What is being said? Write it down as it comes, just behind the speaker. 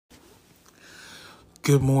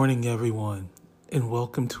Good morning, everyone, and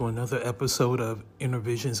welcome to another episode of Inner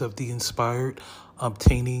Visions of the Inspired,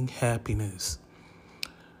 Obtaining Happiness.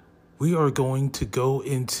 We are going to go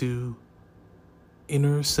into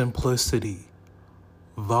Inner Simplicity,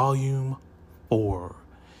 Volume 4.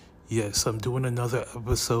 Yes, I'm doing another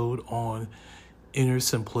episode on Inner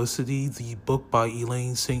Simplicity. The book by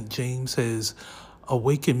Elaine St. James has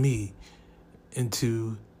awakened me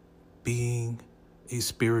into being a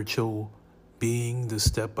spiritual being. The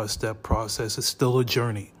step-by-step process is still a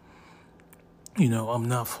journey. I'm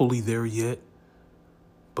not fully there yet,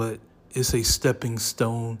 but it's a stepping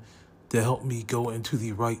stone to help me go into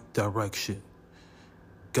the right direction.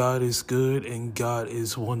 God is good and God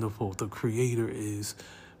is wonderful. The Creator is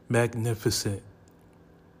magnificent.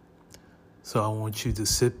 So I want you to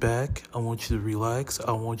sit back. I want you to relax.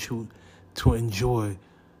 I want you to enjoy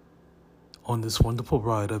on this wonderful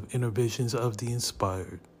ride of Inner Visions of the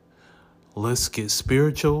Inspired. Let's get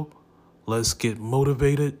spiritual. Let's get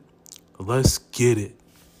motivated. Let's get it.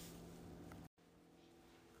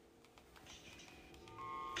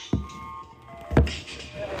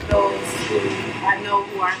 Those who I know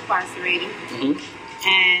who are incarcerated,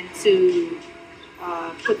 and to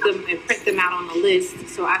put them and print them out on a list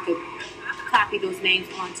so I could copy those names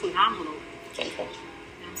onto an envelope. Okay. You know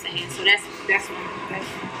what I'm saying? So that's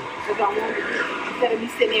what I want to do. Instead of me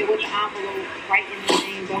sitting there with the envelope writing the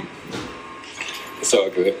name down. It's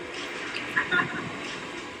all good.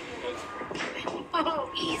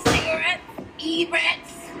 Oh, e-cigarettes,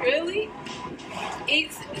 e-rats, really?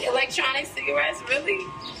 Electronic cigarettes, really?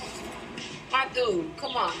 My dude,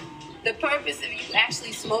 come on. The purpose of you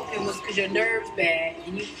actually smoking was because your nerves bad,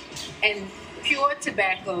 and pure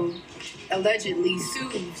tobacco allegedly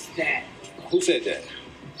soothes that. Who said that?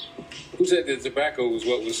 Who said that tobacco was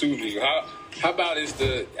what was soothing you? How about it's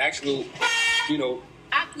the actual,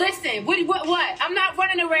 Listen, what? I'm not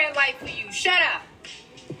running a red light for you. Shut up.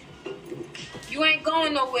 You ain't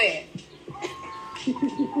going nowhere.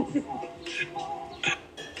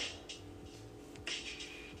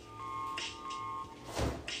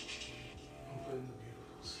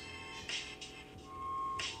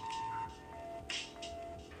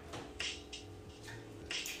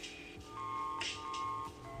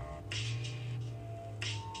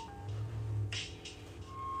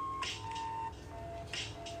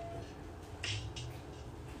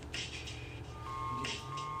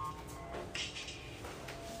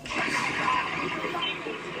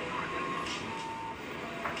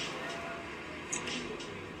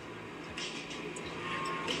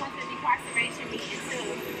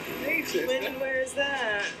 Where is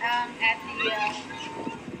that? At the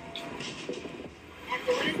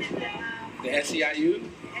what is it? the SEIU?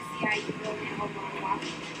 SEIU building over on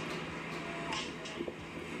Washington.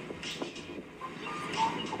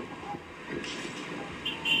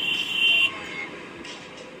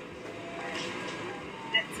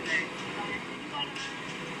 That's right.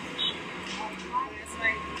 It's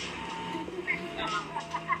like, man,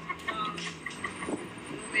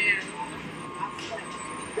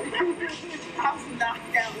 I was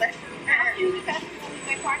knocked out last night. You the festival we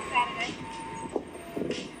play Park Saturday.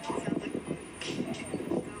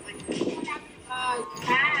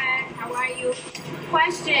 Hi, how are you?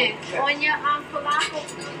 Question: on your falafel,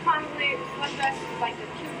 come with what does like the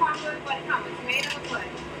cucumber? What it comes with? Tomato? What?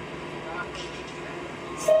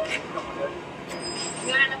 You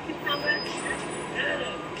don't have no cucumber?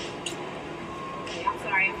 Okay, I'm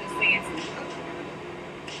sorry, I'm just fancy.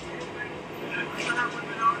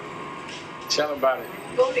 Tell them about it.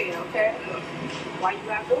 Go there, okay? Why you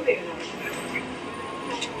gotta go there?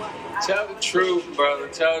 Tell the truth, brother.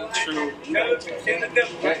 Tell the truth. There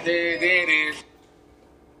it is.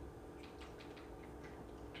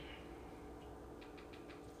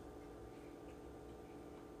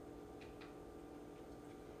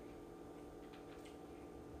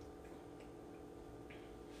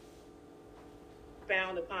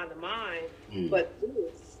 Found upon the mind, but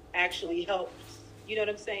this actually helps. You know what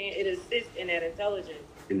I'm saying? It assists in that intelligence.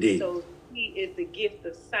 Indeed. So he is the gift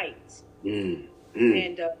of sight, Mm.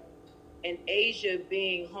 and Asia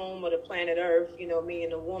being home of the planet Earth. Me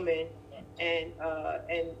and the woman, and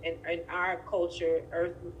our culture,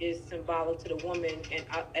 Earth is symbolic to the woman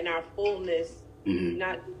and our fullness,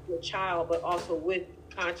 not just with child, but also with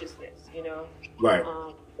consciousness. Right.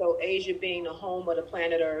 So Asia being the home of the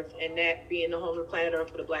planet Earth, and that being the home of the planet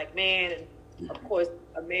Earth for the black man, and of course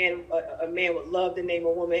a man would love to name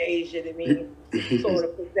a woman Asia to mean sort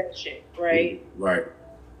of possession, right? Right.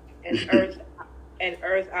 And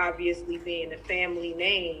Earth obviously being the family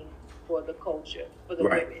name for the culture, for the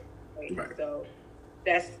women. Right? Right. So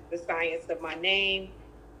that's the science of my name.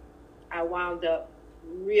 I wound up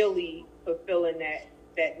really fulfilling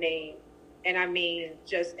that name. And I mean,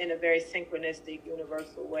 just in a very synchronistic,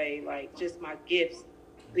 universal way, like just my gifts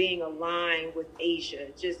being aligned with Asia,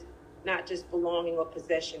 just not just belonging or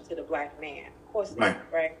possession to the black man. Of course not,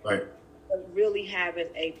 right? Right. But really having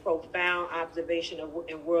a profound observation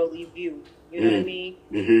and worldly view, you know what I mean?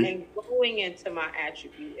 Mm-hmm. And going into my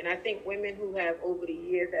attribute. And I think women who have over the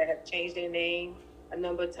years that have changed their name a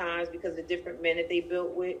number of times because of different men that they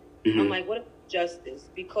built with, I'm like, what justice?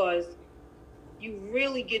 Because you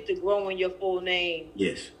really get to grow in your full name.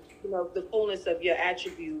 Yes. You know, the fullness of your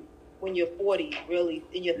attribute when you're 40, really,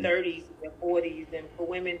 in your 30s, your 40s. And for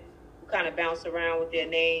women who kind of bounce around with their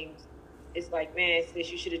names, it's like, man, sis,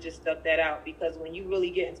 you should have just stuck that out. Because when you really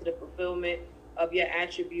get into the fulfillment of your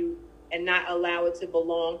attribute and not allow it to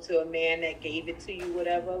belong to a man that gave it to you,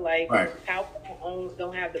 whatever, like, how come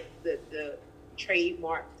don't have the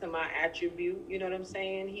trademark to my attribute? You know what I'm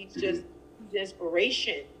saying? He's just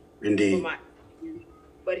inspiration. Indeed. For my attribute,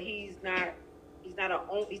 but he's not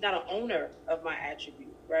an owner of my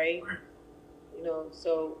attribute, right? You know,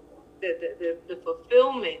 so the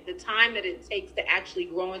fulfillment, the time that it takes to actually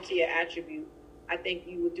grow into your attribute, I think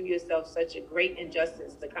you would do yourself such a great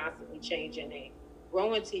injustice to constantly change your name,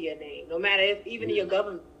 grow into your name, no matter if even in your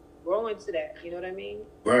government, grow into that. You know what I mean?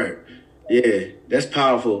 Right. Yeah, that's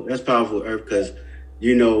powerful. That's powerful, Earth, because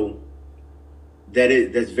you know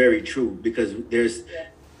that's very true. Because there's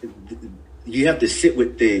you have to sit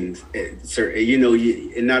with things, you know,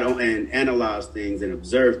 and analyze things and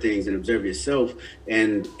observe yourself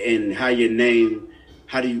and how your name,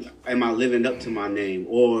 am I living up to my name?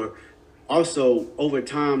 Or also over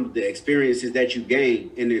time, the experiences that you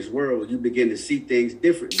gain in this world, you begin to see things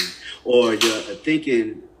differently, or your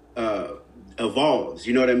thinking evolves.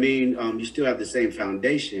 You know what I mean? You still have the same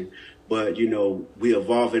foundation, but you know, we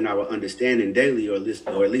evolve in our understanding daily, or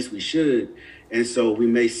at least we should. And so we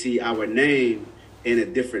may see our name in a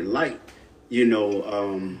different light, you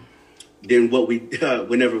know, than what we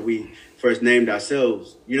whenever we first named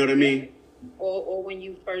ourselves. You know what I mean? Or when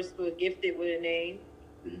you first were gifted with a name.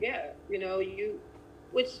 Yeah, you know,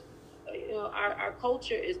 our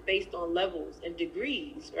culture is based on levels and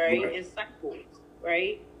degrees, right? And cycles,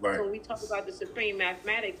 right? So when we talk about the supreme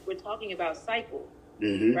mathematics, we're talking about cycles,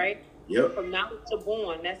 right? Yep. From knowledge to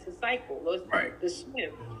born, that's the cycle. The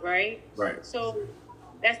swim, right? So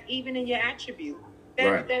that's even in your attribute.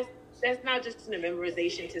 That's not just in the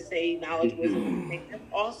memorization to say knowledge, wisdom. That's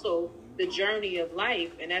also the journey of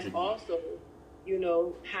life, and that's also, you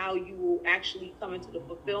know, how you will actually come into the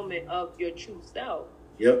fulfillment of your true self.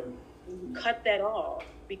 Yep. You cut that off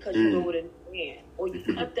because you go with a man, or you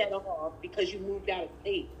cut that off because you moved out of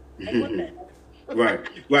state. Like, what the hell?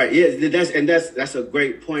 Right. Yeah, that's a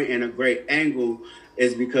great point and a great angle,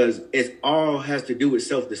 is because it all has to do with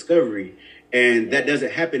self-discovery, and that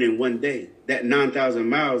doesn't happen in one day. That 9,000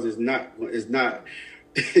 miles is not,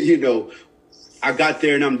 you know, I got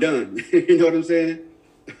there and I'm done. You know what I'm saying?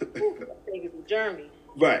 I think it's a journey.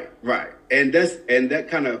 Right. And that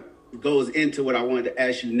kind of goes into what I wanted to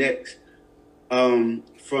ask you next.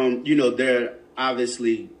 From, you know, there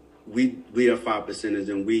obviously we are 5%ers,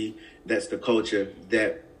 and that's the culture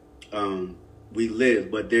that we live.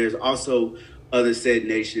 But there's also other said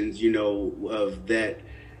nations, you know, of that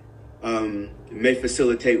may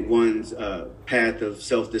facilitate one's path of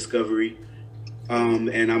self-discovery.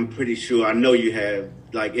 And I'm pretty sure, I know you have,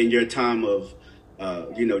 like in your time of,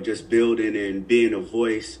 you know, just building and being a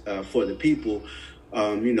voice for the people,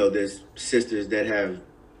 you know, there's sisters that have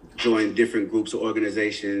joined different groups or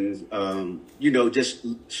organizations, you know, just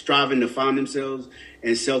striving to find themselves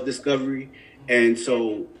and self-discovery. And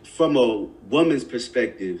so from a woman's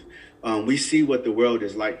perspective, we see what the world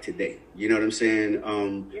is like today. You know what I'm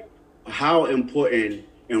saying? How important,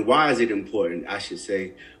 and why is it important, I should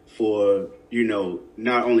say, for, you know,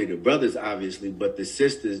 not only the brothers, obviously, but the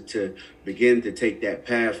sisters to begin to take that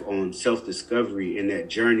path on self-discovery and that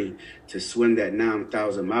journey to swim that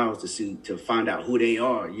 9,000 miles to find out who they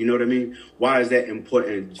are. You know what I mean? Why is that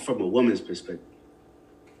important from a woman's perspective?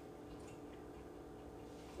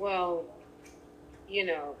 Well, you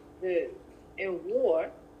know, in war,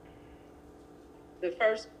 the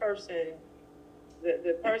first person,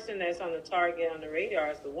 the person that's on the target, on the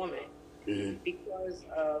radar, is the woman. Because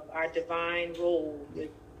of our divine role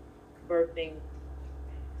with birthing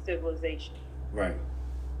civilization. Right.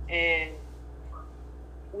 And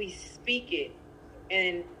we speak it.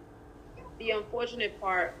 And the unfortunate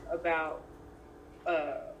part about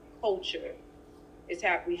culture is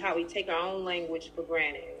how we take our own language for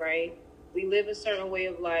granted, right? We live a certain way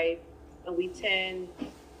of life, and we tend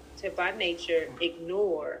to, by nature,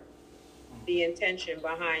 ignore the intention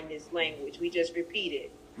behind this language. We just repeat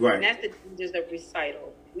it. Right. And that's the dangers of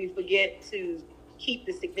recital. We forget to keep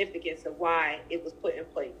the significance of why it was put in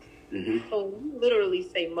place. Mm-hmm. So when you literally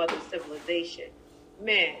say mother civilization,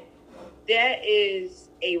 man, that is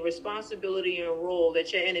a responsibility and a role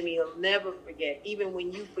that your enemy will never forget, even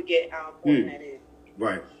when you forget how important that is.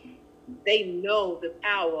 Right. They know the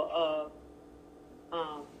power of,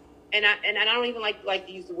 and I don't even like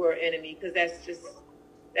to use the word enemy, because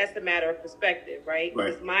that's a matter of perspective, right? Right.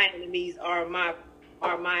 Because my enemies are my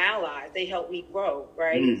allies. They help me grow,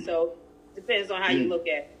 right? So it depends on how you look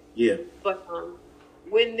at it. Yeah. But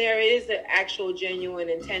when there is an actual genuine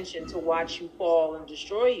intention to watch you fall and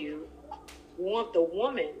destroy you, the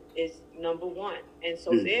woman is number one. And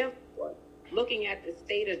so therefore, looking at the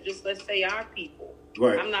state of just, let's say, our people,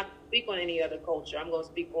 Right. I'm not going to speak on any other culture. I'm going to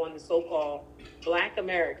speak on the so-called Black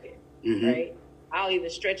American, right? I'll even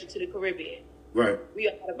stretch it to the Caribbean. Right. We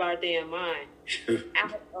are out of our damn mind.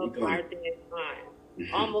 Out of our damn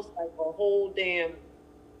mind. Almost like a whole damn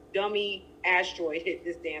dummy asteroid hit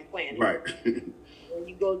this damn planet. Right. When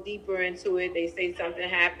you go deeper into it, they say something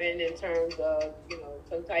happened in terms of,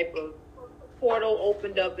 some type of portal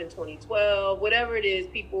opened up in 2012. Whatever it is,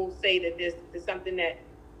 people say that this is something that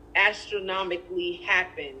astronomically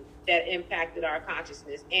happened that impacted our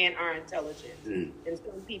consciousness and our intelligence. And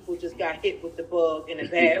some people just got hit with the bug in a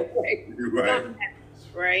bad way.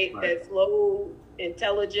 Right? That slowed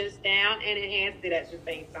intelligence down and enhanced it at the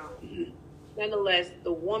same time. Nonetheless,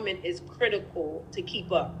 the woman is critical to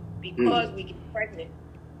keep up because we get pregnant.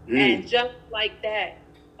 And just like that,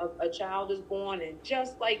 a child is born, and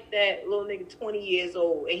just like that, little nigga 20 years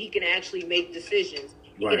old, and he can actually make decisions.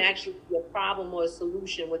 He can actually be a problem or a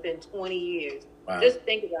solution within 20 years. Wow. Just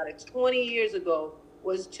think about it. 20 years ago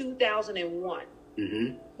was 2001.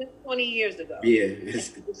 Just 20 years ago. Yeah. It's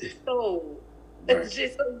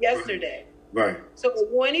just yesterday. Right. So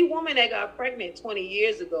any woman that got pregnant 20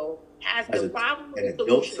 years ago has the problem or the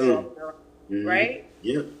solution, right?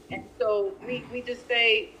 Yeah. And so we just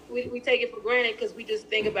say, we take it for granted because we just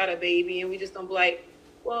think about a baby and we just don't be like,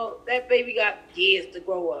 well, that baby got years to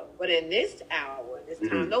grow up. But in this hour, this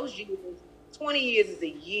time, those years, 20 years is a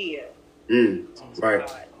year. Right.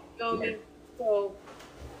 You know what I mean? So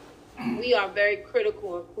we are very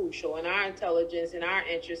critical and crucial, and our intelligence and our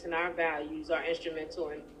interests and our values are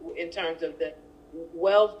instrumental in terms of the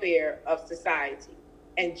welfare of society.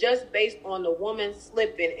 And just based on the woman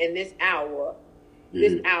slipping in this hour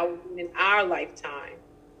in our lifetime,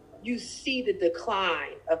 you see the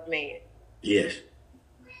decline of man. Yes.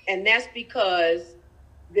 And that's because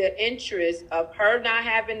the interest of her not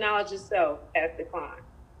having knowledge of self has declined.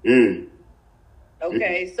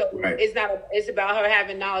 Okay, so it's about her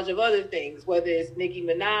having knowledge of other things, whether it's Nicki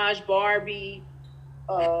Minaj, Barbie,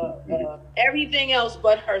 everything else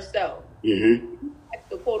but herself.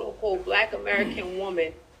 The quote-unquote Black American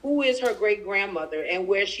woman, who is her great-grandmother and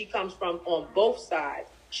where she comes from on both sides,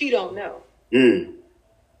 she don't know.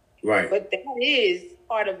 Right. But that is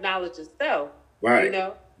part of knowledge of self. Right.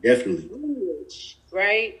 Definitely. Lineage,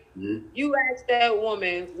 right? You ask that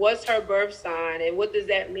woman, what's her birth sign and what does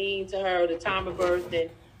that mean to her, the time of birth, and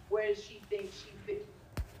where does she think she fits?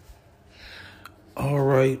 All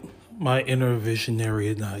right, my inner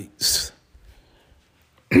visionary nights.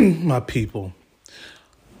 My people,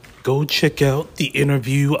 go check out the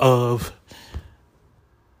interview of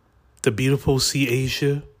the beautiful C.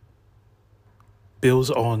 Asia builds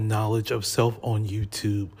on knowledge of self on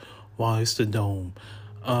YouTube. Why is the dome?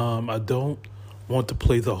 I don't want to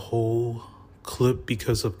play the whole clip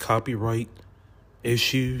because of copyright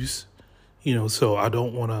issues, so I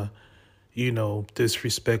don't want to,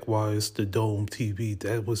 disrespect Why is the Dome TV.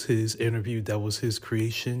 That was his interview. That was his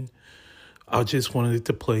creation. I just wanted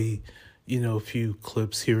to play, a few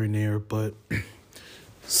clips here and there, but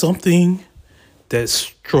something that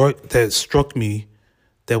struck me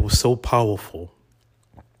that was so powerful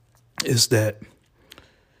is that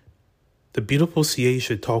the beautiful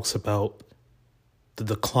Ciacia talks about the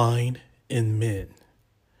decline in men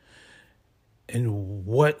and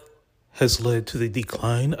what has led to the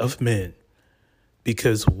decline of men,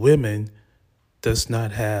 because women does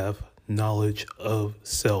not have knowledge of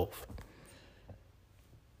self.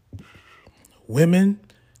 Women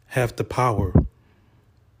have the power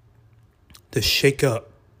to shake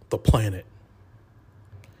up the planet,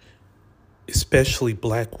 especially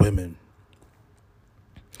Black women.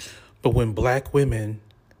 But when Black women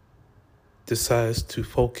decides to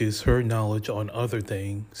focus her knowledge on other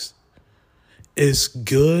things, it's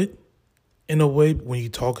good in a way when you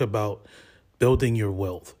talk about building your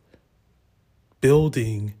wealth,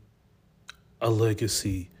 building a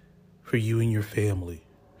legacy for you and your family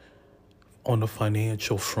on the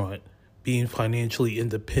financial front, being financially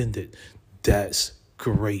independent, that's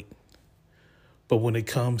great. But when it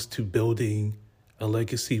comes to building a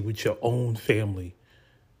legacy with your own family,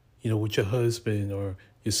 with your husband or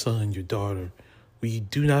your son, your daughter, where you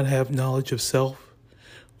do not have knowledge of self,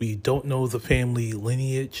 where you don't know the family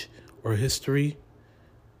lineage or history,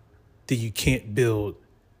 then you can't build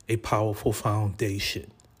a powerful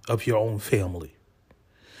foundation of your own family.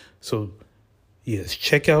 So, yes,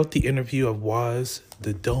 check out the interview of Waz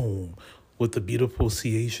the Dome with the beautiful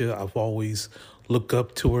Ciacia. I've always looked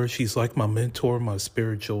up to her. She's like my mentor, my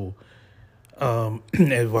spiritual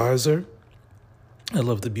advisor. I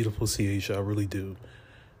love the beautiful Ciacia. I really do.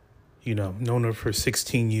 I've known her for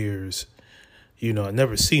 16 years. I've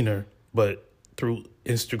never seen her, but through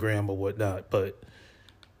Instagram or whatnot. But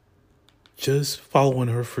just following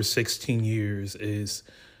her for 16 years it's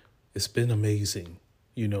been amazing.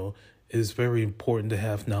 It's very important to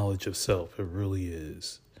have knowledge of self. It really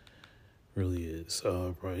is. Really is.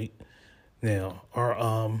 Right. Now,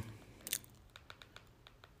 our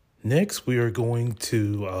next we are going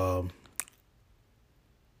to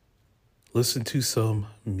listen to some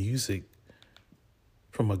music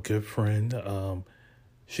from a good friend,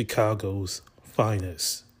 Chicago's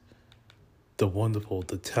finest, the wonderful,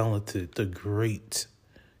 the talented, the great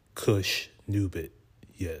Kush Newbit.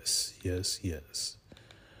 Yes, yes, yes.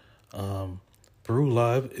 Brew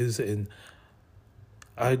Live is an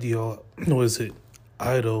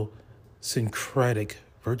idiosyncratic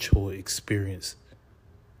virtual experience.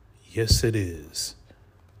 Yes, it is.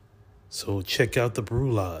 So check out the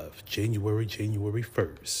Brew Live, January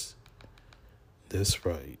 1st. That's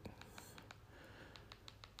right.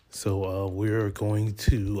 So we're going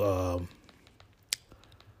to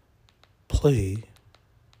play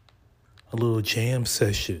a little jam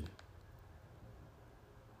session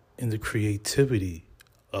in the creativity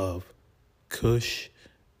of Kush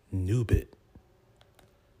Newbit.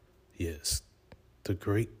 Yes, the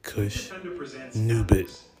great Kush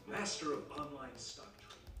Newbit. Master of online stock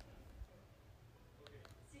trading.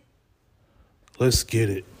 Let's get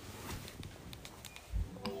it.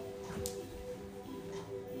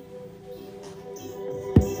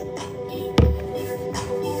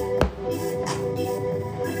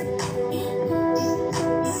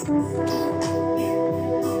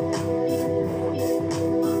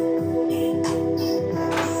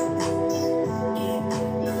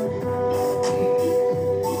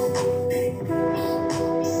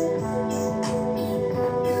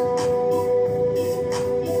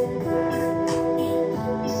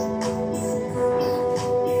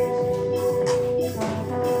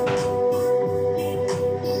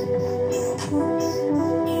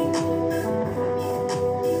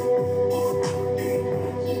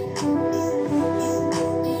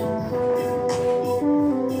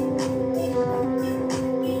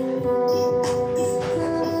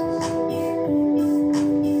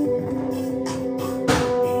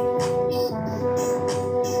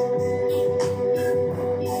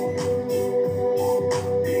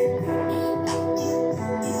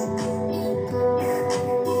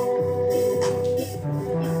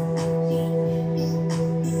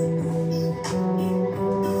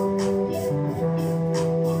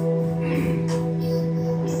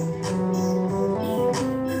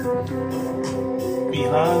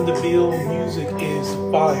 Behind the Bill music is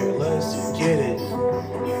fire. Let's get it.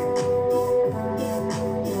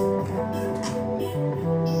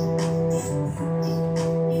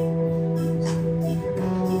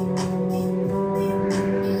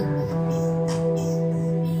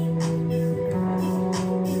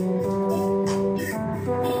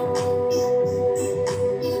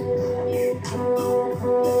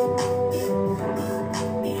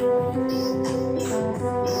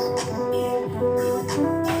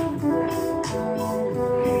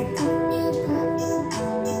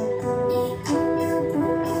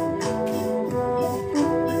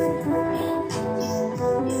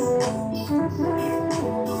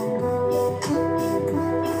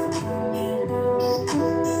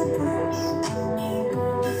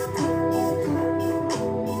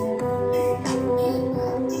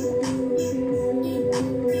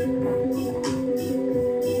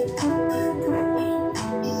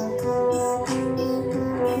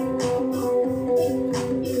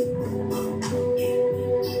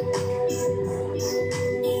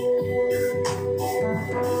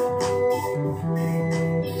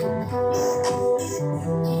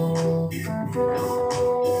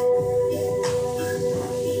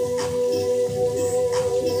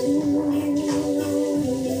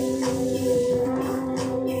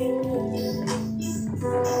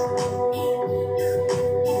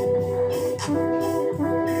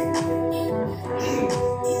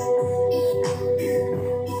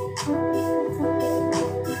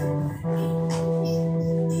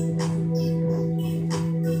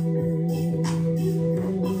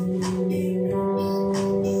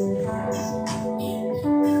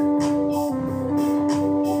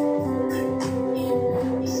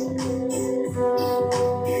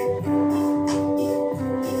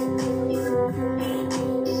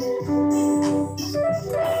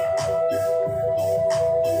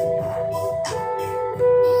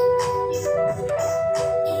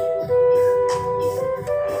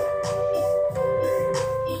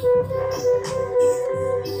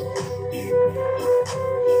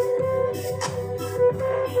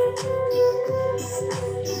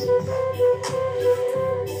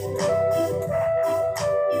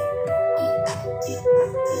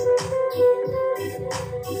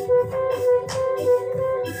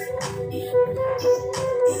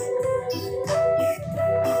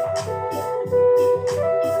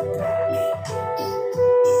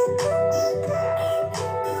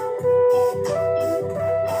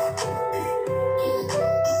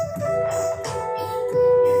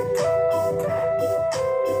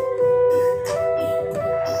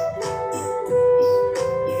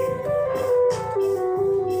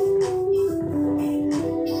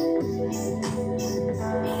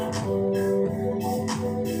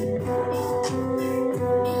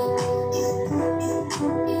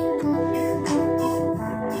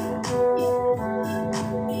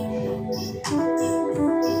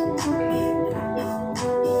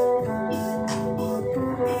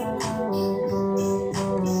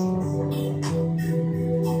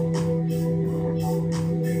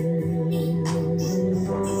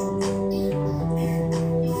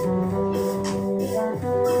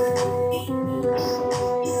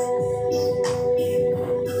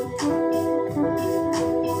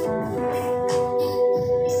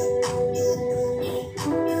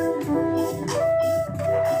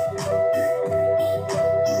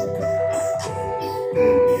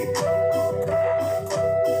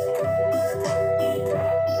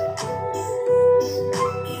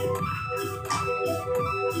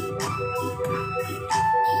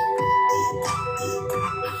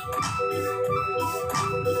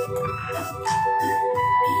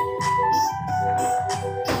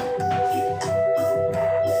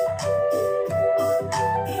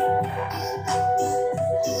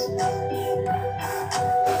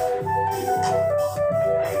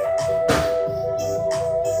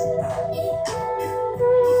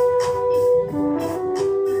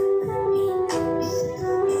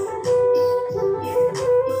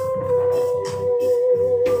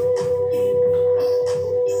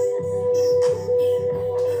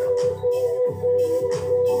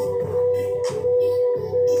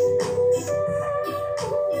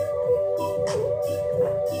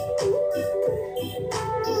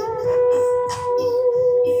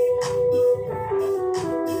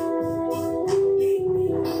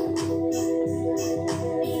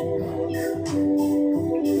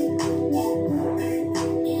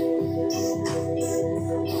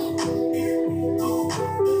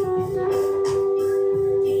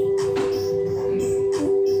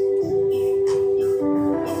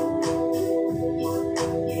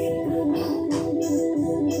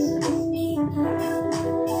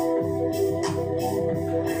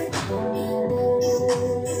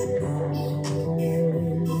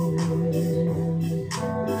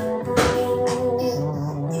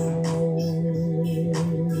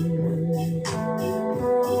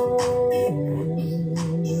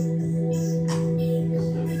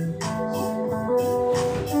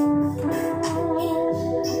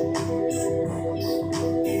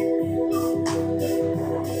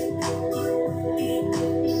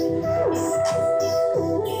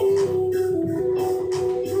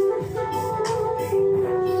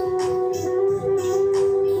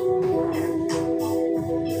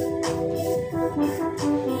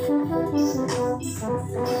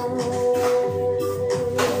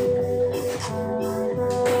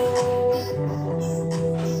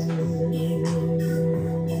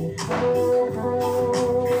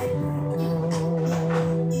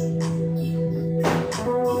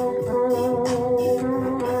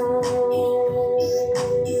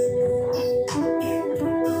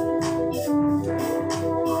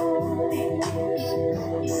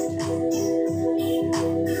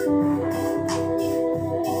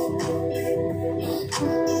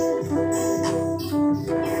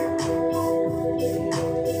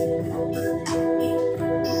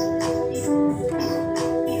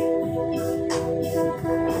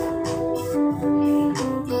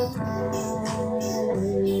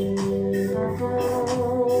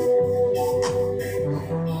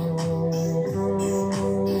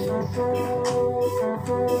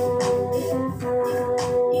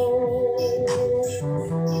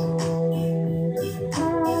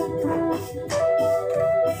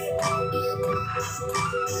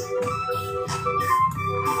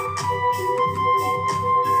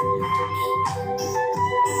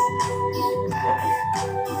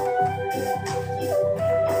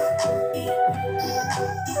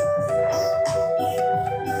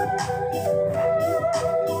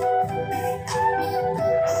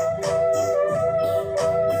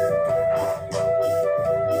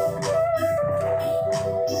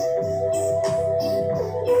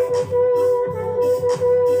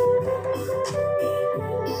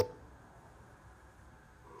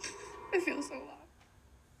 feel so loud.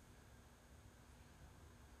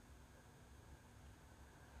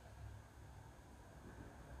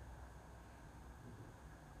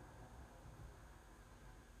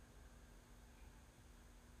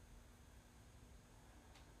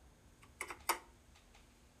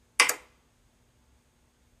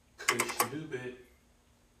 Snoop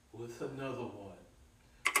with another one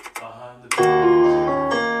behind the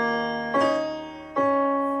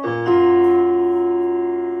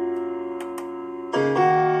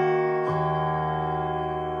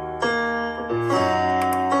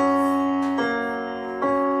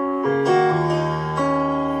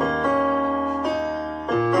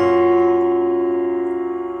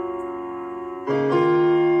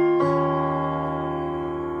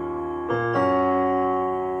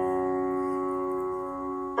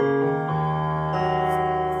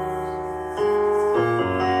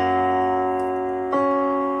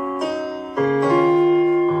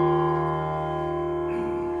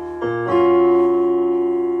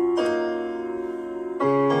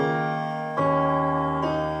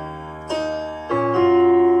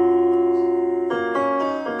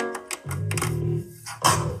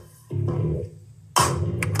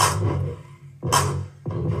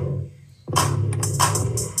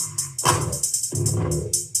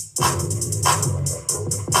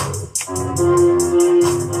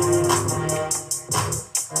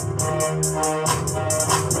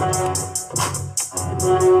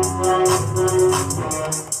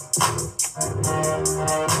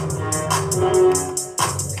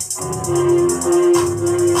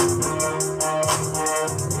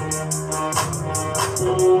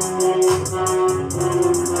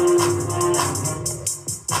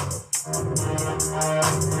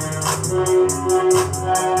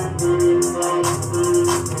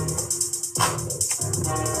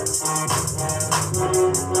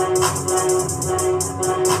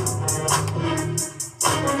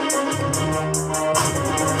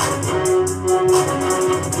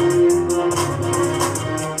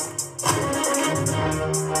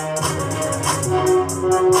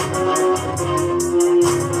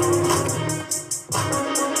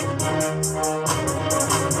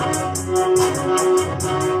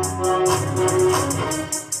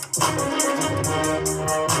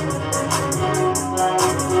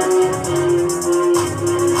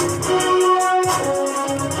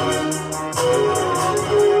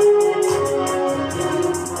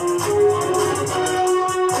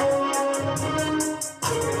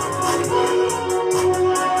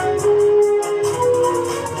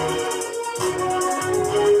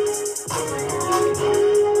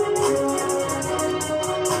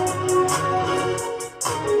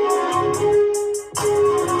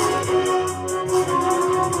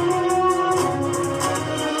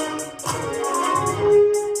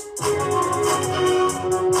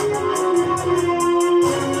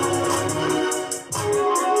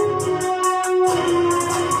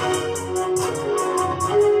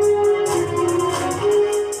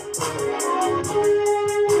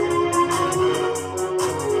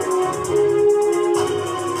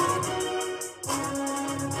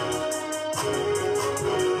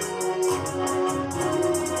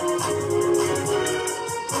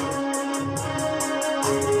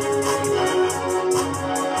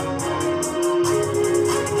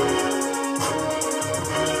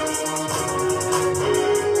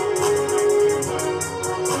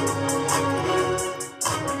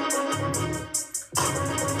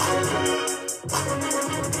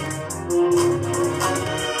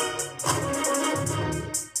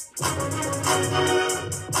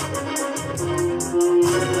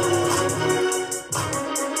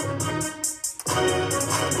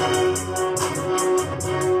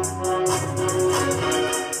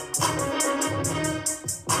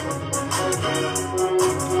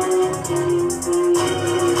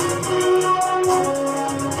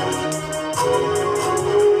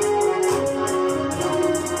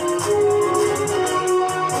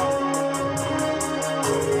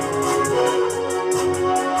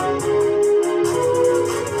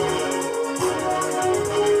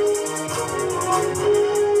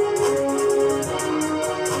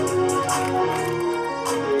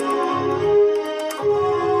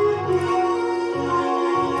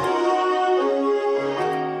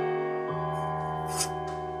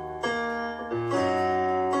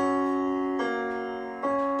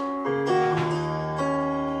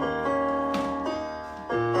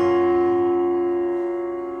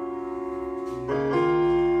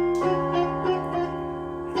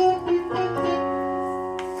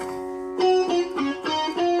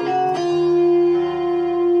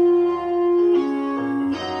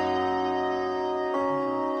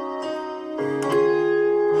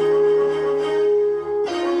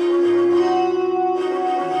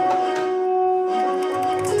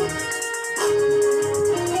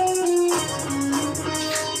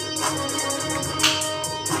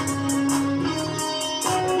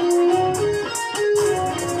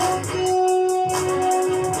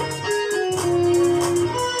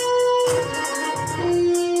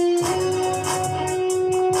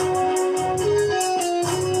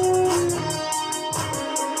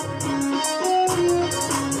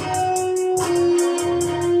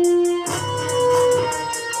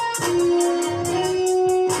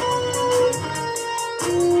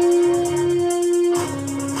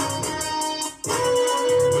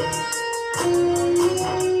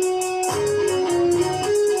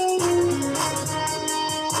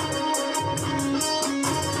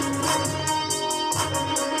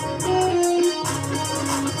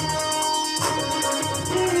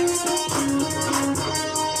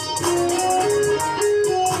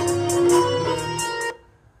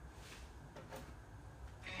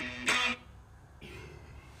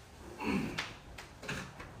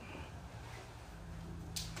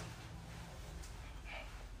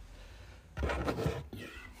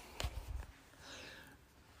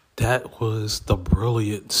That was the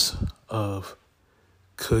brilliance of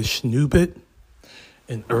Cush Newbit.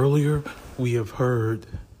 And earlier we have heard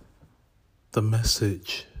the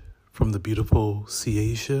message from the beautiful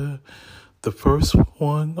Ciacia. The first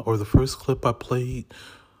one, or the first clip I played,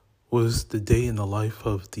 was the day in the life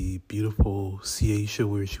of the beautiful Ciacia,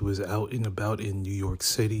 where she was out and about in New York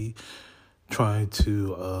City trying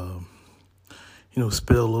to,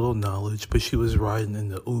 spit a little knowledge. But she was riding in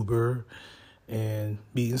the Uber and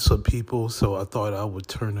meeting some people. So I thought I would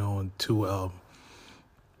turn on to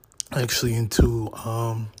into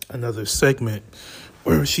another segment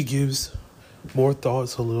where she gives more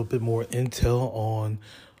thoughts, a little bit more intel on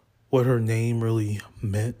what her name really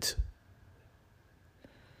meant.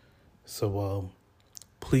 So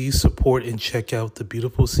please support and check out the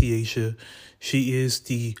beautiful Ciacia. She is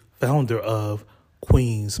the founder of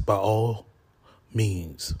Queens by All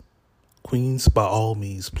Means. Queens by All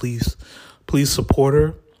Means. Please support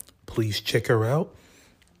her. Please check her out.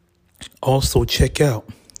 Also check out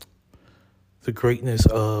the greatness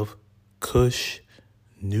of Cush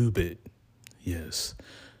Newbit. Yes.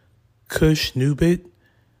 Cush Newbit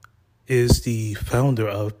is the founder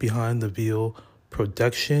of Behind the Veil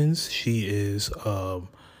Productions. She is a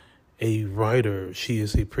writer. She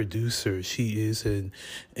is a producer. She is an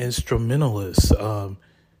instrumentalist.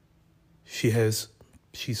 She's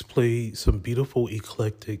played some beautiful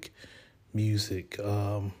eclectic music.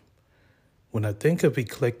 When I think of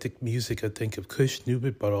eclectic music, I think of Cush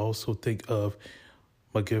Newbit, but I also think of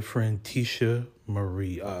my good friend Tisha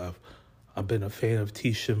Marie. I've been a fan of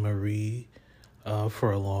Tisha Marie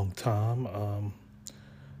for a long time.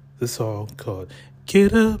 This song called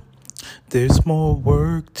Get Up, There's More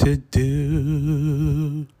Work to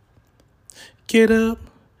Do. Get up,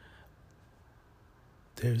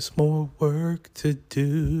 there's more work to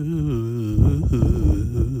do.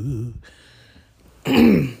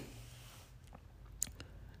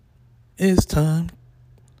 It's time,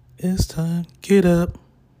 get up.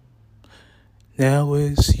 Now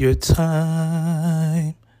is your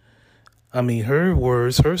time. I mean, her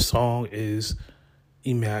words, her song is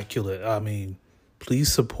immaculate. I mean,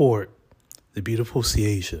 please support the beautiful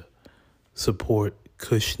Ciacia. Support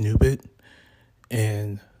Cush Newbit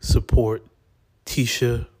and support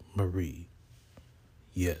Tisha Marie.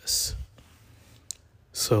 Yes.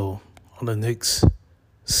 So on the next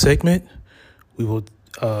segment, we will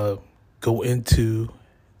go into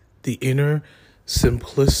the inner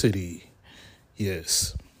simplicity.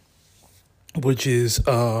 Yes. Which is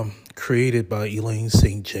created by Elaine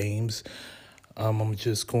St. James. I'm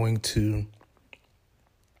just going to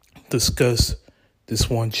discuss this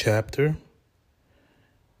one chapter,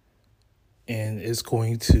 and it's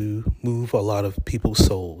going to move a lot of people's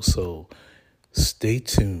souls. So stay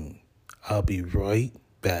tuned. I'll be right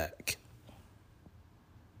back.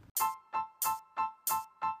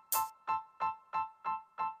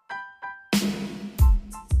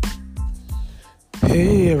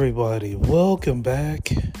 Hey everybody, welcome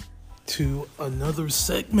back to another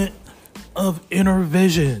segment of Inner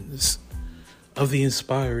Visions of the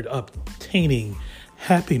Inspired, Obtaining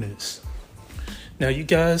Happiness. Now you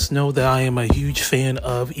guys know that I am a huge fan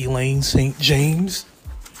of Elaine St. James,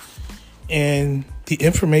 and the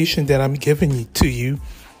information that I'm giving to you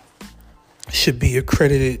should be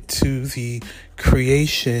accredited to the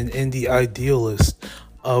creation and the idealist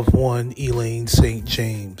of one Elaine St.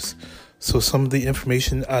 James. So some of the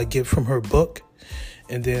information I get from her book,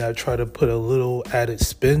 and then I try to put a little added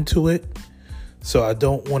spin to it. So I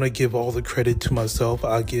don't want to give all the credit to myself.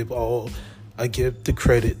 I give all the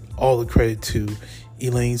credit to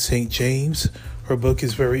Elaine St. James. Her book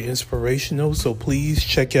is very inspirational. So please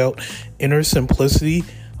check out Inner Simplicity,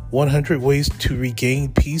 100 Ways to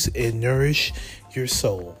Regain Peace and Nourish Your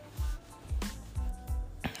Soul.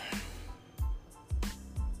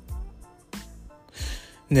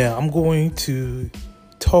 Now, I'm going to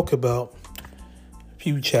talk about a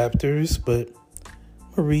few chapters, but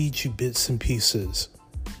I'm going to read you bits and pieces.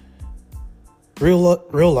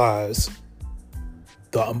 Realize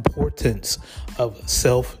the importance of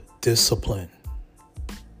self-discipline.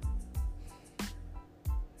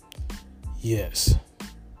 Yes,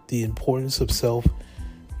 the importance of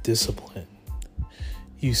self-discipline.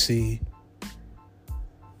 You see,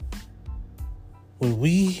 when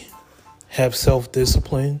we have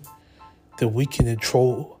self-discipline, then we can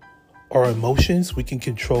control our emotions. We can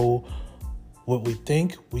control what we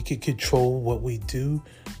think. We can control what we do.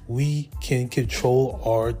 We can control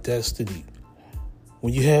our destiny.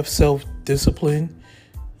 When you have self-discipline,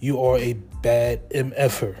 you are a bad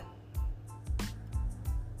MFer.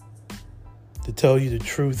 To tell you the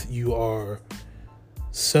truth, you are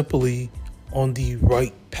simply on the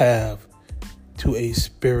right path to a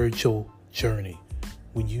spiritual journey,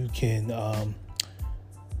 when you can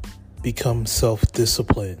become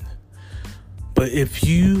self-disciplined. But if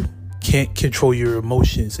you can't control your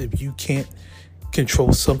emotions, if you can't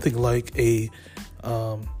control something like a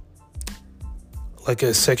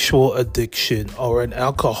sexual addiction or an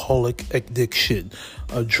alcoholic addiction,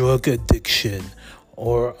 a drug addiction,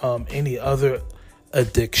 or any other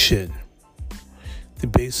addiction, then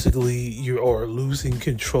basically you are losing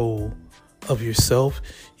control of yourself.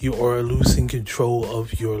 You are losing control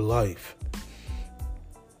of your life.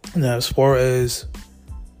 Now, as far as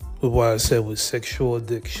with what I said with sexual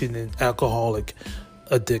addiction and alcoholic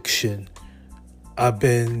addiction,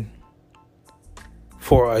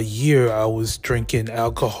 for a year, I was drinking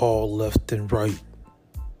alcohol left and right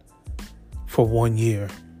for 1 year.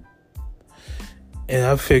 And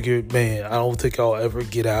I figured, man, I don't think I'll ever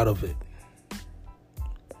get out of it.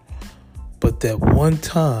 But that one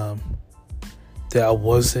time that I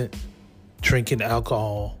wasn't drinking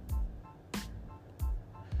alcohol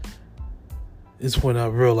is when I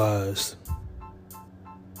realized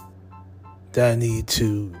that I need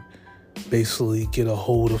to basically get a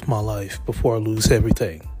hold of my life before I lose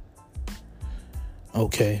everything.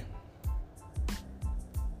 Okay?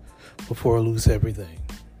 Before I lose everything.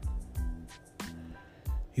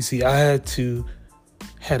 You see, I had to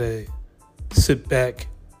sit back,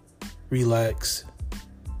 relax,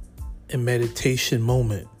 and meditation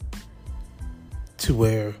moment to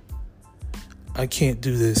where I can't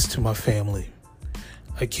do this to my family.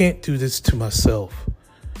 I can't do this to myself.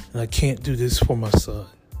 And I can't do this for my son.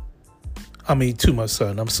 To my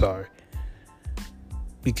son, I'm sorry.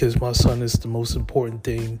 Because my son is the most important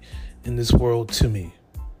thing in this world to me.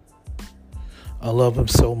 I love him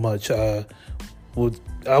so much. I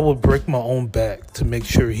would break my own back to make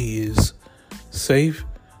sure he is safe,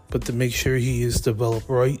 but to make sure he is developed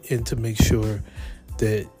right, and to make sure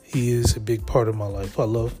that he is a big part of my life. I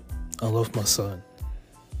love my son.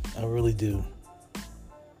 I really do.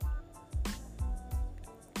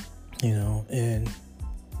 And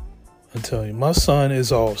I tell you, my son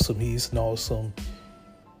is awesome. He's an awesome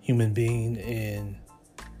human being, and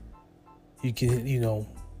you can,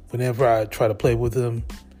 whenever I try to play with him,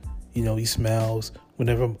 he smiles.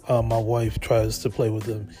 Whenever my wife tries to play with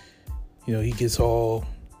him, he gets all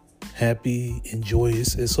happy and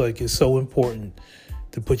joyous. It's like it's so important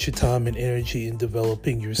to put your time and energy in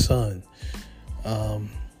developing your son.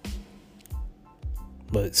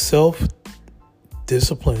 But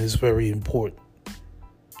self-discipline is very important.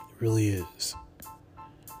 It really is.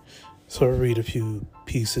 So I'll read a few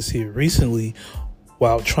pieces here. Recently,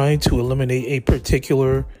 while trying to eliminate a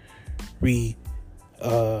particular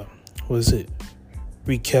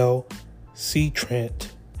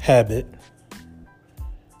recalcitrant habit,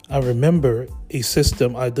 I remember a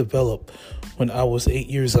system I developed when I was 8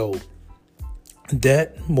 years old.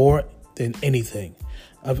 That, more than anything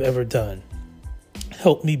I've ever done,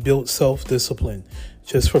 helped me build self-discipline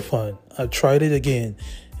just for fun. I tried it again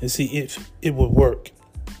and see if it would work.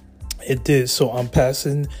 It did, so I'm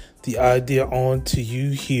passing the idea on to you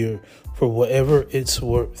here for whatever it's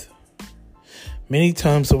worth. Many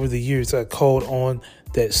times over the years, I called on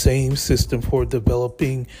that same system for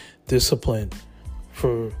developing discipline,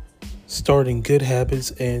 for starting good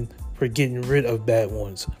habits, and for getting rid of bad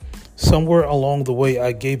ones. Somewhere along the way,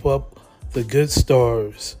 I gave up the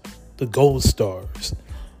gold stars.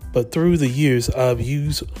 But through the years, I've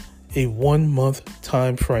used a 1-month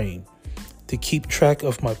time frame to keep track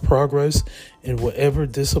of my progress in whatever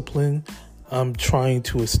discipline I'm trying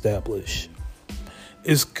to establish.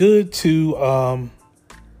 It's good to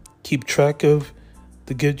keep track of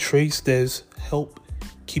the good traits that help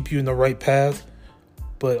keep you in the right path.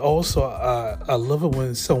 But also, I love it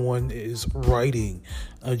when someone is writing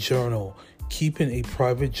a journal, keeping a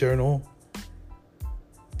private journal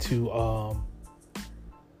to,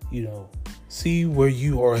 see where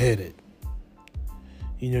you are headed.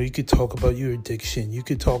 You could talk about your addiction. You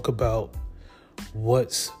could talk about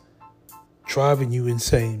what's driving you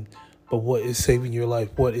insane, but what is saving your life,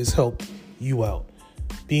 what has helped you out.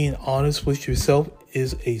 Being honest with yourself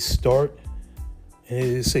is a start, and it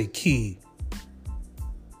is a key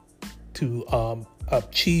to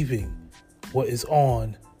achieving what is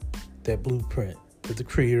on that blueprint that the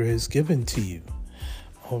Creator has given to you.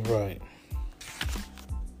 All right.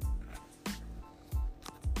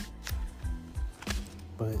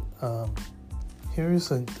 But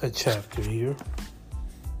here's a chapter here.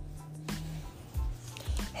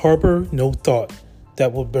 Harbor no thought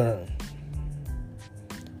that will burn.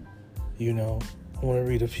 I want to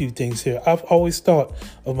read a few things here. I've always thought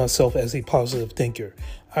of myself as a positive thinker.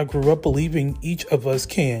 I grew up believing each of us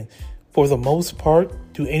can, for the most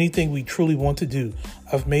part, do anything we truly want to do.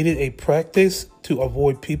 I've made it a practice to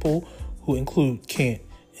avoid people who include can't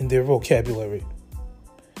in their vocabulary.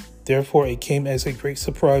 Therefore, it came as a great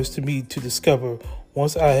surprise to me to discover,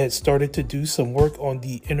 once I had started to do some work on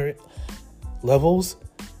the inner levels,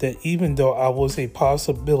 that even though I was a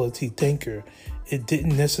possibility thinker, it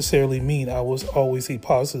didn't necessarily mean I was always a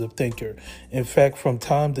positive thinker. In fact, from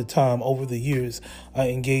time to time over the years, I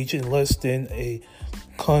engaged in less than a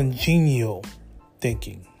congenial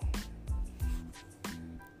thinking.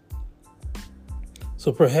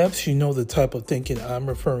 So perhaps you know the type of thinking I'm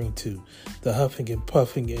referring to, the huffing and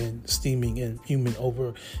puffing and steaming and fuming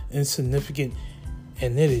over insignificant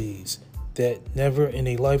entities that never in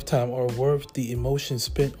a lifetime are worth the emotion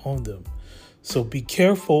spent on them. So be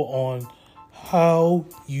careful on how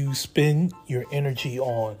you spend your energy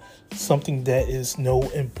on something that is no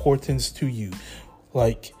importance to you.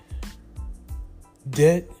 Like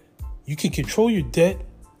debt, you can control your debt,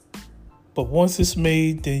 but once it's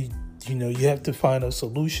made, then you have to find a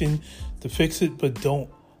solution to fix it, but don't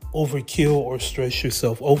overkill or stress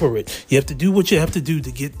yourself over it. You have to do what you have to do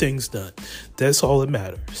to get things done. That's all that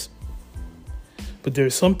matters. But there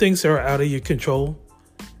are some things that are out of your control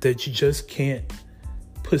that you just can't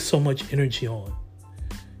put so much energy on.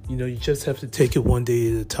 You just have to take it one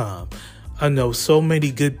day at a time. I know so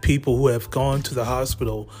many good people who have gone to the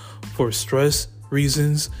hospital for stress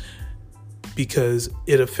reasons because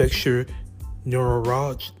it affects your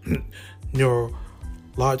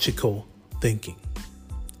neurological thinking.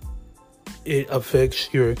 It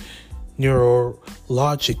affects your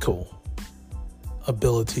neurological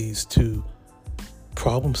abilities to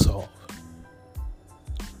problem solve.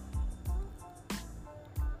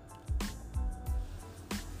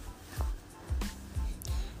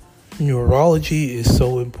 Neurology is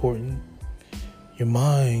so important. Your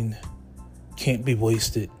mind can't be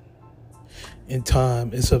wasted. And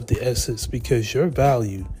time is of the essence because your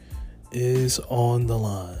value is on the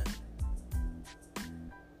line.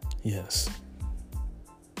 Yes.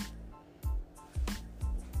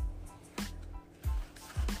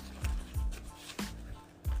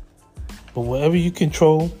 But whatever you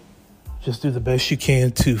control, just do the best you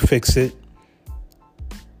can to fix it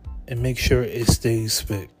and make sure it stays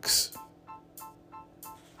fixed.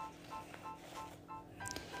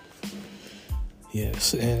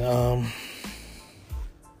 Yes, and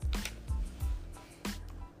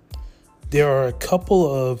there are a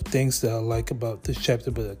couple of things that I like about this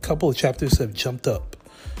chapter, but a couple of chapters have jumped up.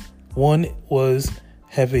 One was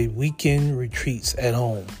have a weekend retreats at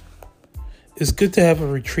home. It's good to have a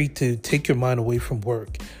retreat to take your mind away from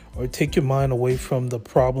work or take your mind away from the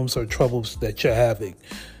problems or troubles that you're having,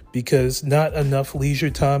 because not enough leisure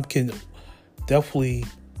time can definitely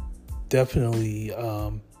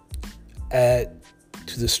add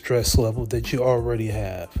to the stress level that you already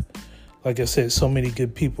have. Like I said, so many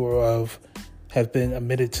good people have been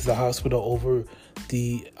admitted to the hospital over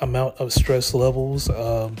the amount of stress levels.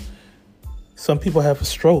 Some people have a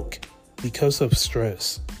stroke because of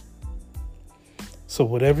stress. So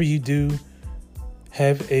whatever you do,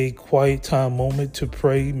 have a quiet time moment to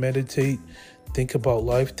pray, meditate, think about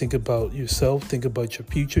life, think about yourself, think about your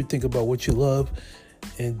future, think about what you love,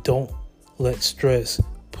 and don't let stress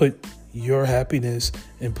put your happiness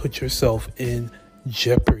and put yourself in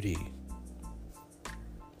jeopardy.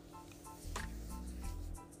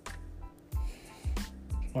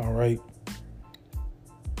 All right.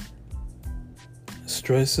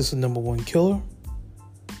 Stress is the number one killer.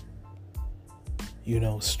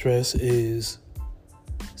 Stress is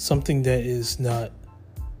something that is not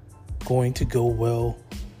going to go well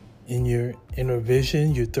in your inner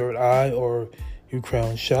vision, your third eye, or your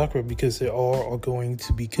crown chakra, because they all are going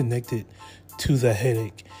to be connected to the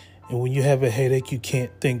headache. And when you have a headache, you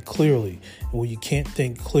can't think clearly. And when you can't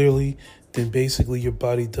think clearly, then basically your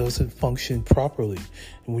body doesn't function properly.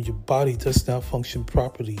 And when your body does not function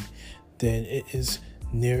properly, then it is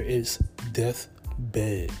near its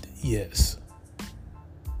deathbed. Yes.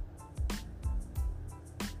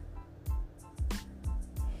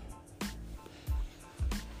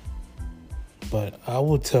 But I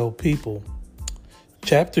will tell people,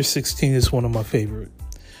 chapter 16 is one of my favorite.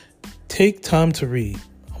 Take time to read.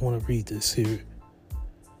 I want to read this here.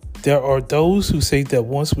 There are those who say that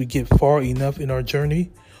once we get far enough in our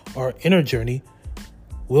journey, our inner journey,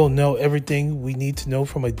 we'll know everything we need to know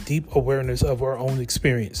from a deep awareness of our own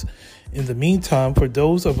experience. In the meantime, for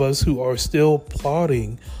those of us who are still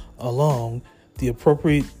plodding along, the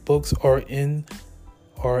appropriate books are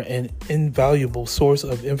an invaluable source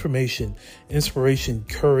of information, inspiration,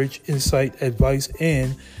 courage, insight, advice,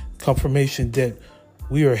 and confirmation that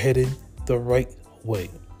we are headed the right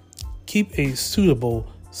way. Keep a suitable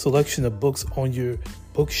selection of books on your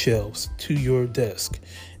bookshelves to your desk,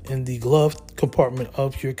 in the glove compartment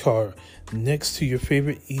of your car, next to your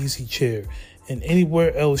favorite easy chair, and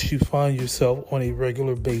anywhere else you find yourself on a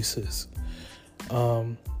regular basis.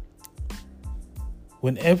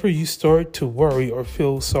 Whenever you start to worry or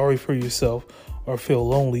feel sorry for yourself, or feel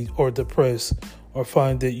lonely or depressed, or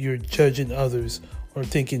find that you're judging others, or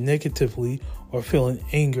thinking negatively, or feeling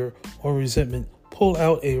anger or resentment, pull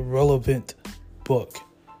out a relevant book.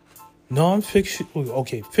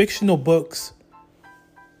 Fictional books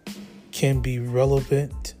can be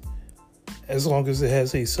relevant as long as it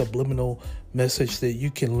has a subliminal message that you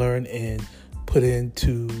can learn and put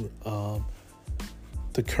into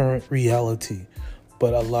the current reality.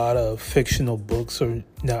 But a lot of fictional books are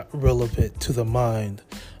not relevant to the mind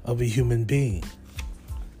of a human being.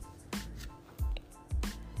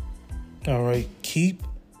 All right, keep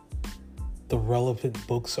the relevant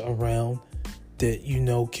books around that you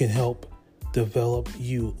know can help develop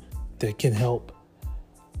you, that can help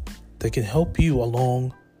you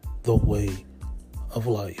along the way of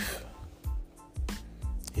life.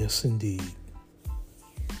 Yes, indeed.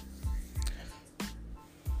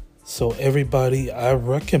 So everybody, I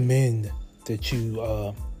recommend that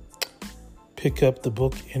you pick up the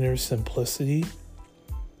book Inner Simplicity,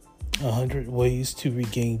 100 Ways to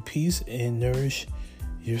Regain Peace and Nourish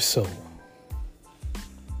Your Soul.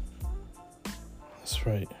 That's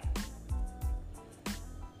right.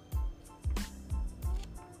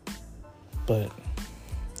 But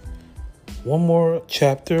one more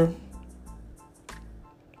chapter,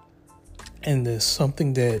 and there's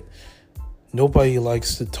something that nobody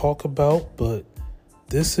likes to talk about, but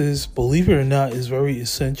this is, believe it or not, is very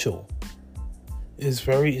essential. It's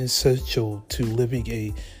very essential to living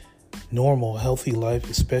a normal, healthy life,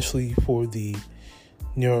 especially for the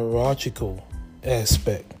neurological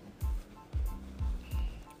aspect.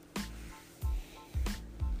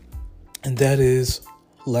 And that is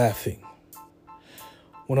laughing.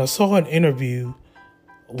 When I saw an interview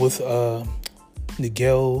with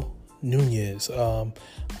Miguel Nunez,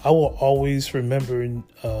 I will always remember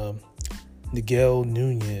Miguel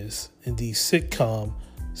Nunez in the sitcom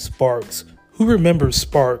Sparks. Who remembers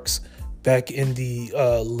Sparks back in the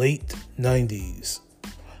late 90s?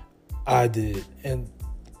 I did. And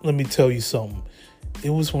let me tell you something.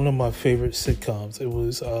 It was one of my favorite sitcoms. It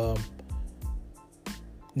was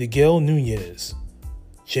Miguel Nunez,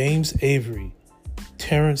 James Avery,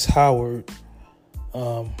 Terrence Howard,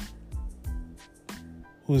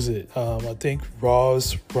 who's it? I think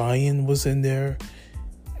Roz Ryan was in there,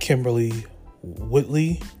 Kimberly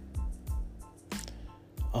Whitley,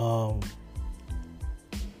 and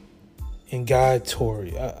Guy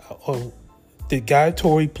Torry. Did Guy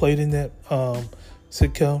Torry played in that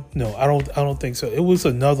sitcom? No, I don't think so. It was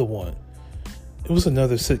another one. It was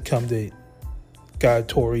another sitcom that Guy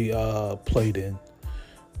Torry played in.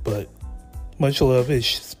 But much love. A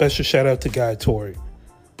special shout out to Guy Torry.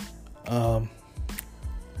 Yeah,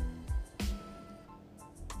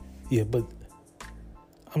 but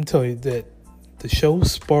I'm telling you that the show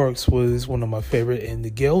Sparks was one of my favorite, and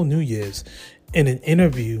Miguel Nunez, in an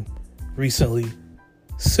interview recently,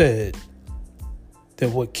 said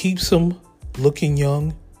that what keeps him looking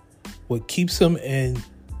young, what keeps him in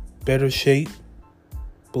better shape,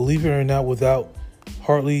 believe it or not, without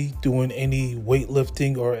hardly doing any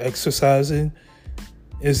weightlifting or exercising,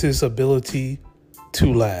 is his ability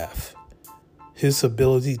to laugh, his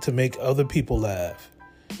ability to make other people laugh,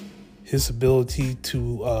 his ability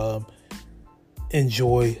to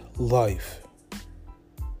enjoy life.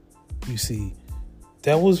 You see,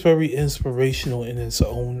 that was very inspirational in its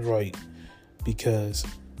own right, because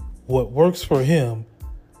what works for him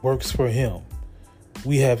works for him.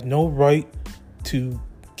 We have no right to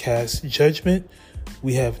cast judgment.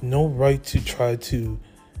 We have no right to try to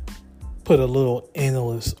put a little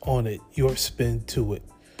analyst on it, your spin to it,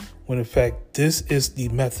 when in fact this is the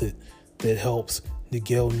method that helps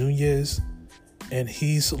Miguel Nunez, and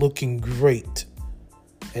he's looking great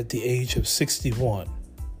at the age of 61.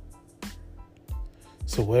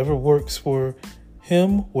 So whatever works for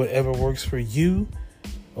him, whatever works for you,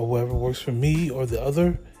 or whatever works for me or the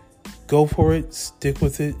other, go for it, stick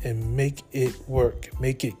with it, and make it work.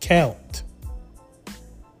 Make it count.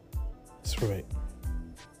 That's right.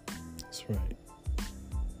 That's right.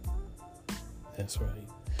 That's right.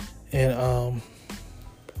 And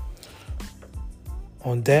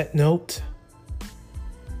on that note,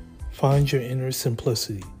 find your inner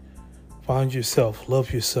simplicity. Find yourself.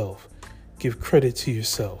 Love yourself. Give credit to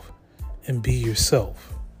yourself. And be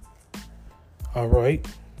yourself. All right?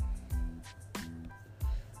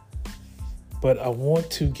 but I want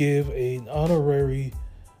to give an honorary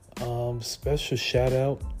special shout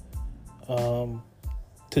out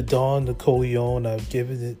to Dawn Napoleon. I've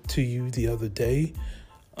given it to you the other day.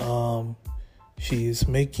 She is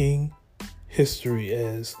making history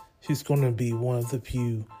as she's going to be one of the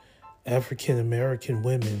few African American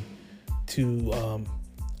women to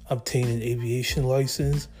obtain an aviation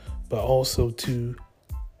license, but also to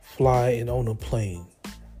fly and own a plane.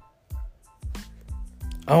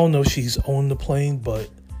 I don't know if she's owned the plane, but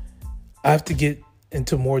I have to get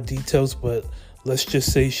into more details, but let's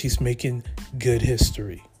just say she's making good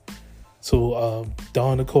history. So,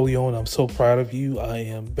 Dawn Napoleon, I'm so proud of you. I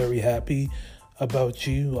am very happy about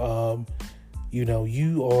you.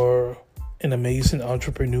 You are an amazing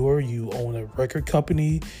entrepreneur. You own a record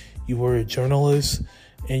company. You were a journalist,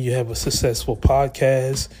 and you have a successful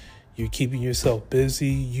podcast. You're keeping yourself busy.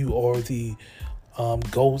 You are the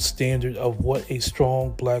gold standard of what a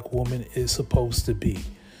strong black woman is supposed to be.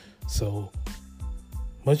 So,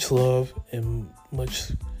 much love and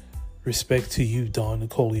much respect to you, Dawn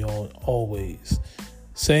Napoleon, always.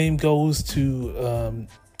 Same goes to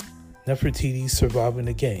Nefertiti surviving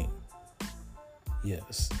the game.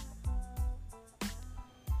 Yes.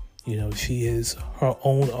 She is her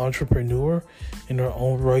own entrepreneur. In her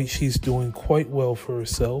own right, she's doing quite well for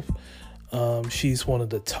herself. She's one of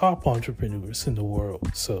the top entrepreneurs in the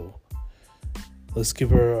world. So let's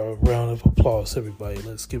give her a round of applause, everybody.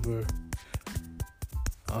 Let's give her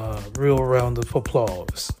a real round of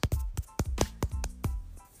applause.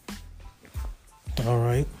 All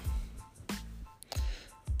right.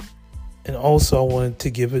 And also, I wanted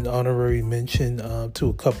to give an honorary mention to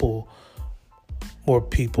a couple more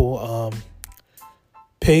people.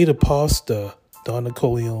 Pedro Pasta, Dawn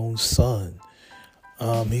Napoleon's son.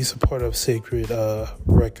 He's a part of Sacred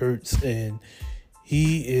Records, and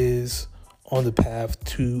he is on the path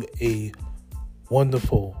to a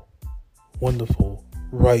wonderful, wonderful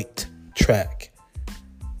right track.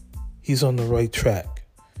 He's on the right track.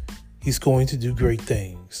 He's going to do great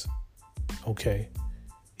things. Okay?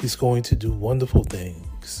 He's going to do wonderful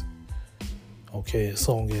things. Okay, as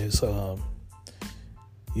long as,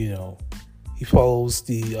 he follows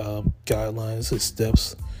the guidelines, the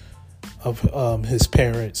steps of his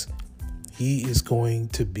parents, he is going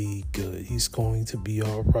to be good. He's going to be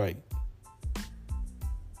all right.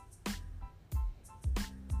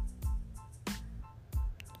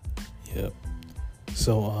 Yep.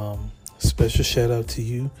 So, special shout out to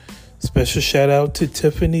you. Special shout out to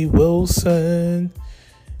Tiffany Wilson.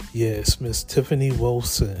 Yes, Miss Tiffany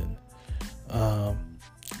Wilson.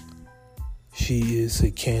 She is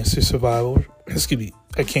a cancer survivor.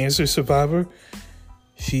 A cancer survivor.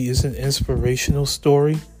 She is an inspirational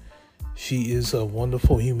story. She is a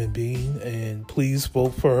wonderful human being, and please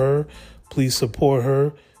vote for her. Please support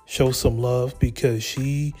her. Show some love, because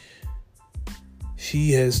she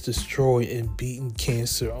has destroyed and beaten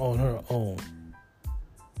cancer on her own.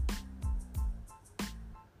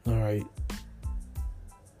 All right.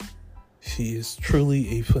 She is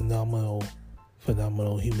truly a phenomenal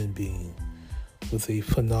human being with a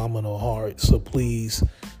phenomenal heart. So please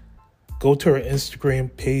go to her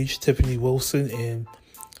Instagram page, Tiffany Wilson, and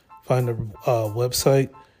find the website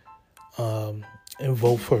and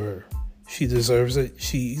vote for her. She deserves it.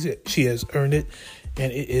 She has earned it,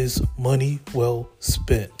 and it is money well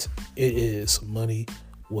spent. It is money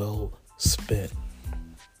well spent.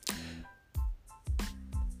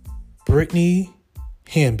 Brittany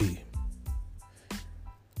Hamby,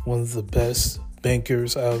 one of the best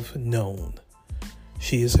bankers I've known.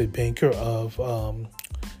 She is a banker of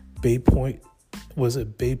Bayport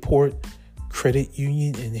Credit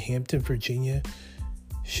Union in Hampton, Virginia.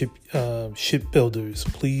 Shipbuilders,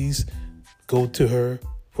 please go to her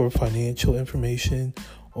for financial information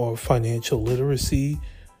or financial literacy.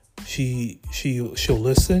 She'll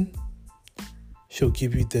listen. She'll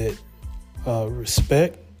give you that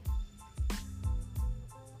respect.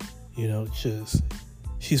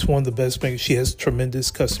 She's one of the best bankers. She has tremendous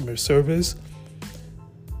customer service,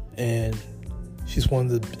 and she's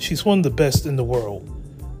one of the best in the world,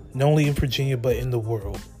 not only in Virginia but in the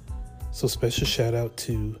world. So special shout out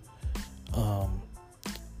to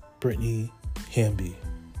Brittany Hamby,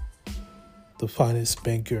 the finest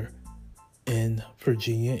banker in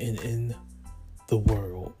Virginia and in the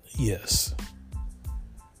world. Yes.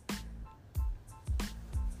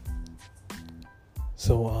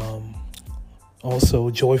 So also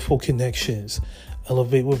Joyful Connections,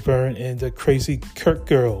 Elevate with Vern, and the Crazy Kirk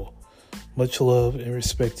Girl. Much love and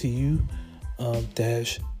respect to you.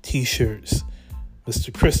 Dash T-shirts.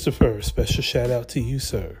 Mr. Christopher, special shout out to you,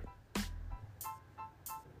 sir.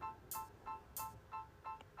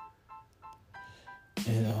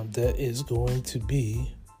 And that is going to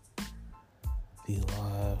be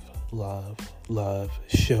the live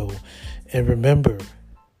show. And remember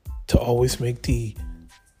to always make the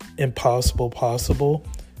impossible possible.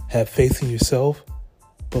 Have faith in yourself,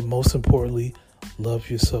 but most importantly, love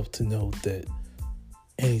yourself to know that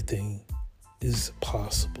anything is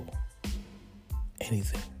possible.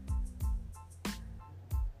 Anything.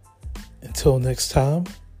 Until next time,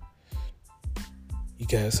 you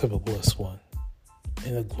guys have a blessed one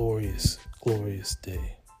and a glorious, glorious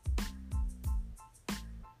day.